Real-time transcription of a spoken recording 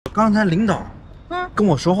刚才领导跟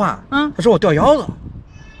我说话，他说我掉腰子。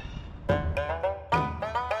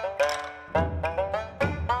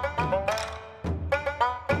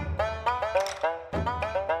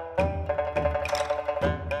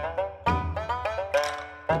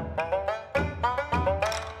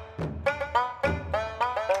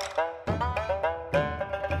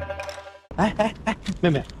哎，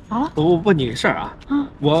妹妹啊，我问你个事儿啊，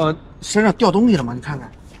我身上掉东西了吗？你看看。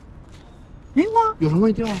没有啊，有什么东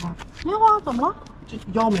西掉吗？没有啊，怎么了？这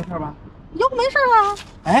腰没事吧？腰没事啊。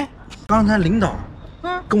哎，刚才领导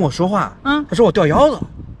跟我说话，他说我掉腰子。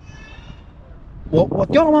我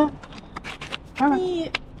掉了吗？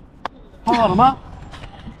你好了吗？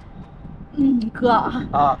哥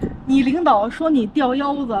啊，你领导说你掉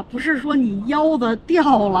腰子，不是说你腰子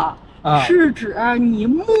掉了，是指你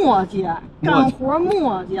磨叽干活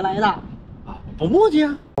磨叽来的。啊，不磨叽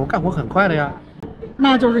啊，我干活很快的呀。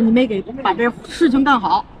那就是你没把这事情干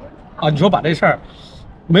好。啊，你说把这事儿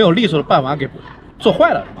没有利索的办完给做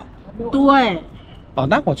坏了是吧？对。哦，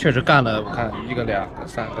那我确实干了，我看1个、2个、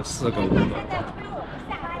3个、4个、5个。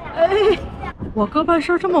哎，我哥办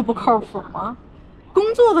事这么不靠谱吗？工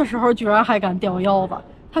作的时候居然还敢掉腰子，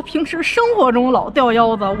他平时生活中老掉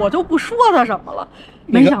腰子，我就不说他什么了。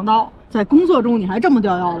没想到在工作中你还这么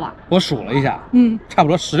掉腰子。我数了一下，差不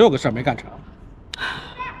多16个事儿没干成。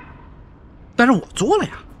但是我做了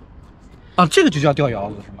呀。啊，这个就叫掉腰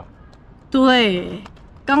子是吗？对，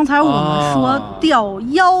刚才我们说掉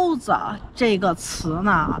腰子这个词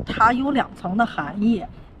呢，它有2层的含义，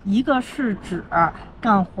一个是指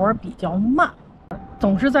干活比较慢，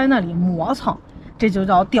总是在那里磨蹭，这就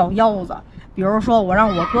叫掉腰子。比如说我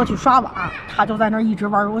让我哥去刷碗，他就在那儿一直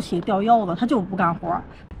玩游戏掉腰子，他就不干活，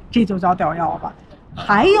这就叫掉腰子。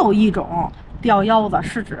还有一种掉腰子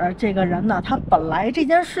是指这个人呢，他本来这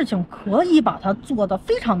件事情可以把它做得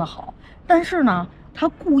非常的好，但是呢他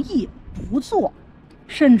故意不做，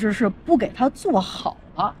甚至是不给他做好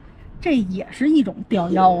了，这也是一种掉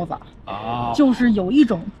腰子啊，就是有一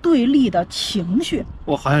种对立的情绪。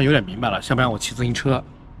我好像有点明白了，像不像我骑自行车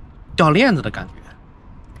掉链子的感觉？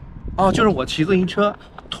哦，就是我骑自行车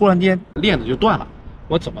突然间链子就断了，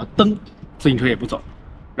我怎么蹬自行车也不走，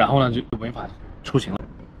然后呢就没法出行了。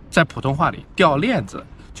在普通话里，掉链子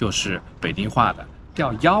就是北京话的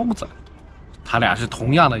掉腰子，它俩是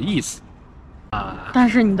同样的意思。但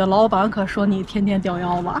是你的老板可说你天天掉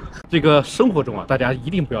腰子。这个生活中啊，大家一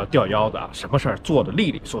定不要掉腰子啊！什么事儿做的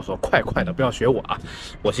利利索索、快快的，不要学我啊！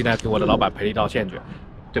我现在给我的老板赔礼道歉去，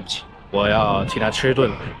对不起，我要请他吃一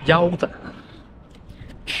顿腰子。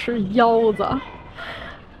吃腰子，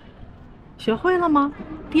学会了吗？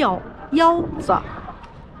掉腰子，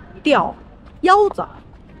掉腰子，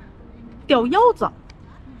掉腰子，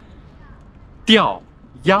掉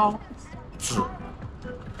腰子。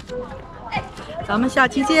咱们下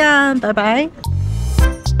期见，拜拜。